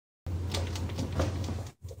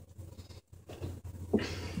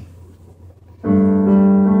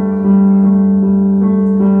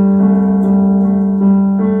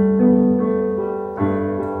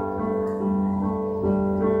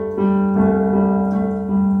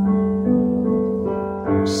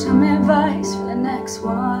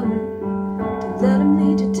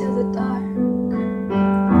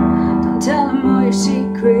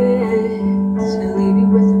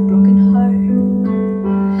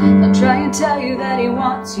He'll try and tell you that he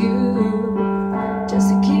wants you, just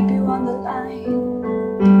to keep you on the line.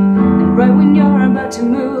 And right when you're about to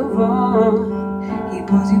move on, he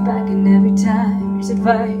pulls you back, and every time here's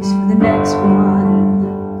advice for the next one.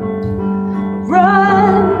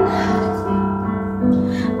 Run,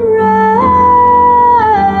 run,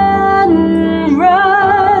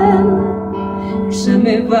 run. Here's some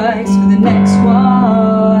advice for the next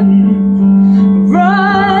one.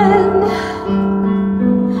 Run,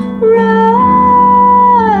 run,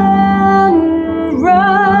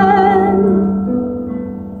 run.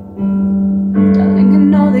 Darling, I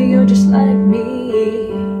know that you're just like me.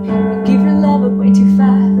 You give your love up way too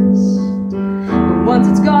fast, but once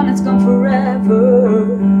it's gone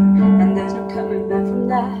forever, and there's no coming back from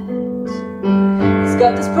that. He's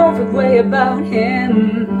got this perfect way about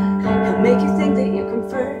him. He'll make you think that you come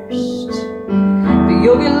first, but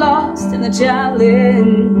you'll get lost in the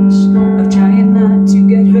challenge of trying not to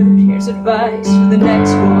get hurt. Here's advice for the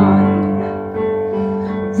next one.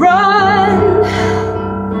 Run,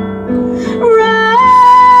 run,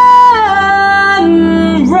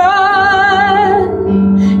 run.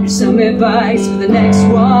 Here's some advice for the next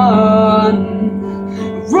one.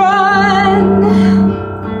 Run,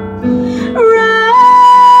 run,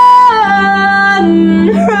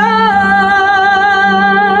 run.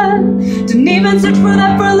 Don't even search for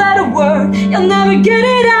that four-letter word. You'll never get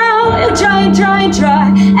it out. You'll try and try and try,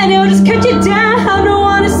 and he'll just cut you down. I don't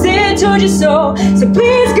wanna say I told you so, so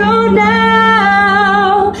please go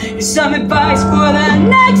now. Here's some advice for the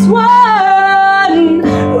next one.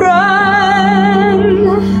 Run,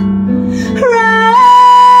 run,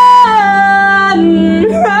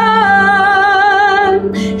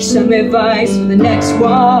 run. Here's some advice for the next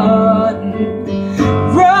one.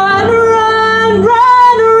 Run, run,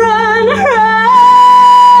 run, run,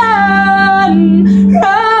 run,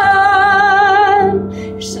 run.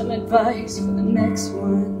 Here's some advice for the next one.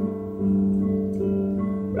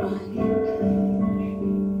 Run, run,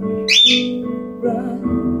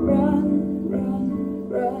 run, run,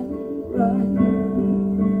 run, run.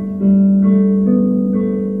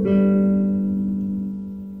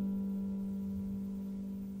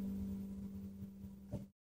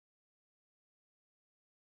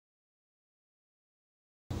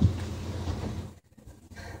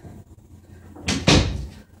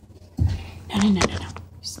 No.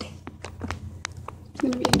 Stay. It's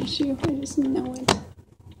gonna be an issue. I just know it.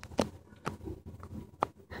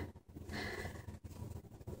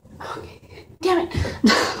 Okay. Damn it.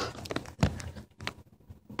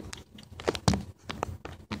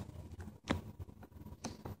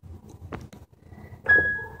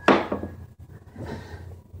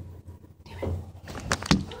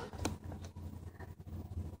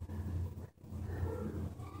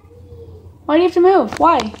 Why do you have to move?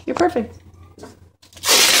 Why? You're perfect.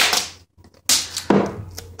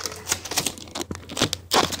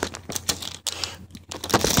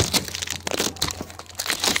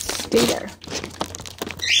 Stay there.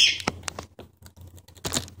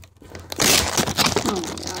 Oh my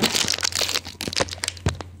god.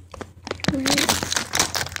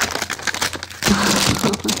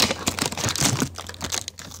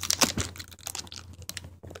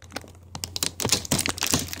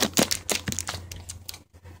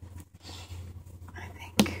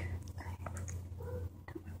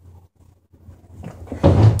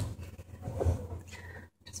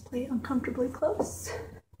 Just play uncomfortably close,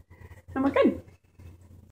 and we're good.